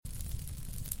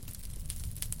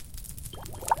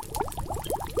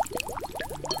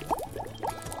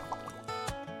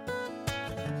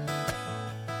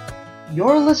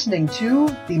You're listening to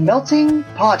The Melting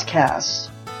Podcast,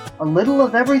 a little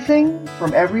of everything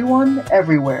from everyone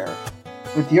everywhere,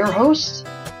 with your host,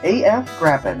 A.F.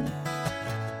 Grappin.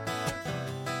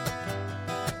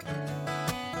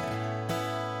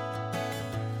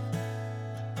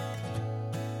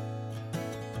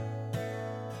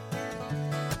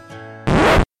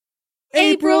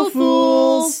 April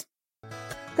Fools!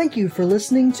 Thank you for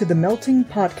listening to The Melting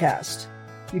Podcast.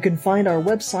 You can find our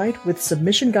website with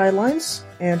submission guidelines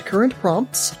and current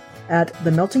prompts at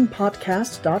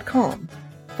themeltingpodcast.com.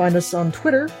 Find us on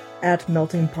Twitter at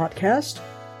meltingpodcast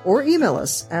or email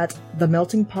us at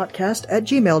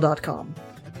themeltingpodcast@gmail.com.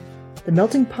 The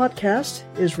Melting Podcast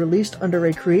is released under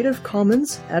a Creative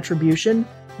Commons Attribution,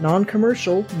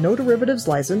 Non-Commercial, No Derivatives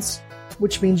license,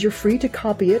 which means you're free to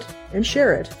copy it and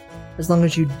share it, as long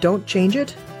as you don't change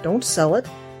it, don't sell it,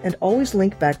 and always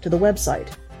link back to the website.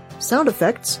 Sound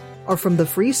effects are from the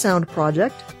Free Sound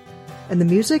Project, and the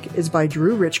music is by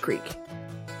Drew Rich Creek.